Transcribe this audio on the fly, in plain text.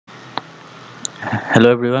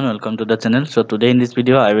Hello everyone, welcome to the channel. So today in this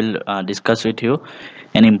video I will discuss with you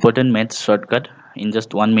an important maths shortcut in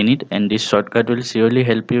just 1 minute, and this shortcut will surely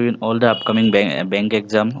help you in all the upcoming bank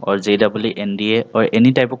exam or JEE, NDA or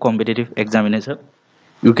any type of competitive examination.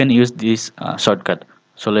 You can use this shortcut.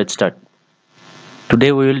 So let's start.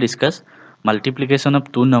 Today we will discuss multiplication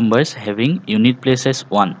of two numbers having unit place as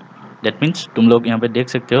 1. That means तुम लोग यहाँ पे देख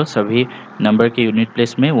सकते हो सभी number के unit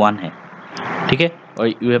place में 1 है, ठीक है, और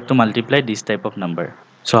you have to multiply this type of number.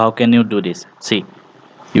 So how can you do this? See,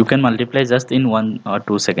 you can multiply just in 1 or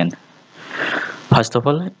 2 seconds. First of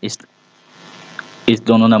all, इस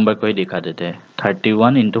दोनों नंबर को ही दिखा देते हैं.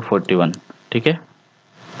 31 into 41, ठीक है,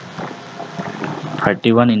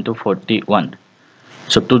 31 into 41.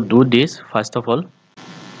 So to do this, first of all,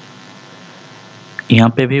 यहाँ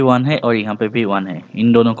पे भी 1 है और यहाँ पे भी 1 है,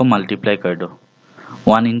 इन दोनों को मल्टीप्लाई कर दो.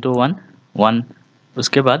 1 into 1 1,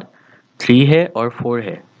 उसके बाद 3 है और 4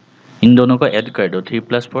 है, इन दोनों को ऐड कर दो. 3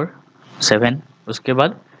 + 4 7, उसके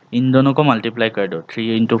बाद इन दोनों को मल्टीप्लाई कर दो. 3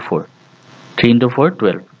 into 4 3 into 4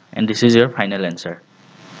 12, and this is your final answer.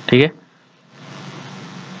 ठीक है,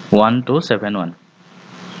 1271.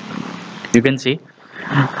 You can see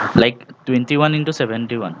like 21 into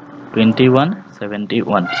 71, 21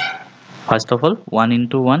 71. First of all 1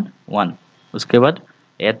 into 1 1, उसके बाद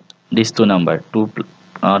add these two number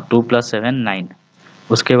 2 plus 7 9,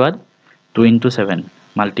 उसके बाद 2 into 7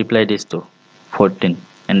 multiply these two 14,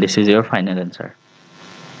 and this is your final answer.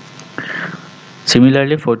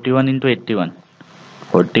 Similarly 41 into 81,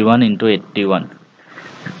 41 into 81.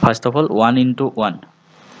 First of all 1 into 1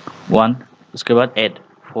 1, उसके बाद add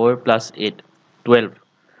 4 plus 8 12,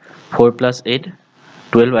 4 plus 8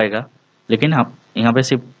 12 आएगा, लेकिन हम यहाँ पे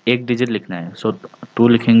सिर्फ एक डिजिट लिखना है. सो 2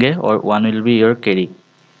 लिखेंगे और 1 विल बी योर कैरी.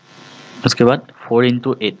 उसके बाद 4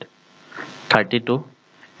 into 8 32,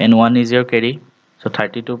 and 1 is your carry, so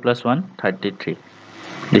 32 plus 1 33.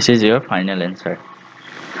 This is your final answer.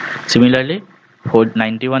 Similarly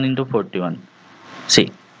 91 into 41,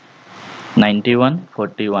 see 91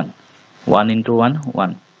 41, 1 into 1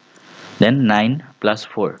 1, then 9 plus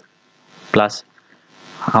 4 plus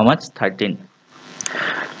how much 13.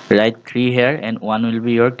 Write 3 here and 1 will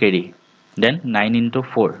be your carry. Then 9 into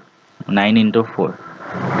 4 9 into 4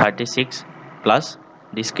 36 plus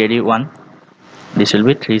this carry 1, this will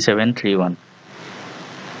be 3731.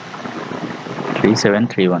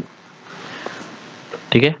 3731.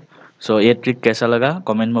 ठीक है. सो ये trick कैसा लगा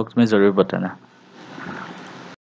comment box में ज़रूर बताना.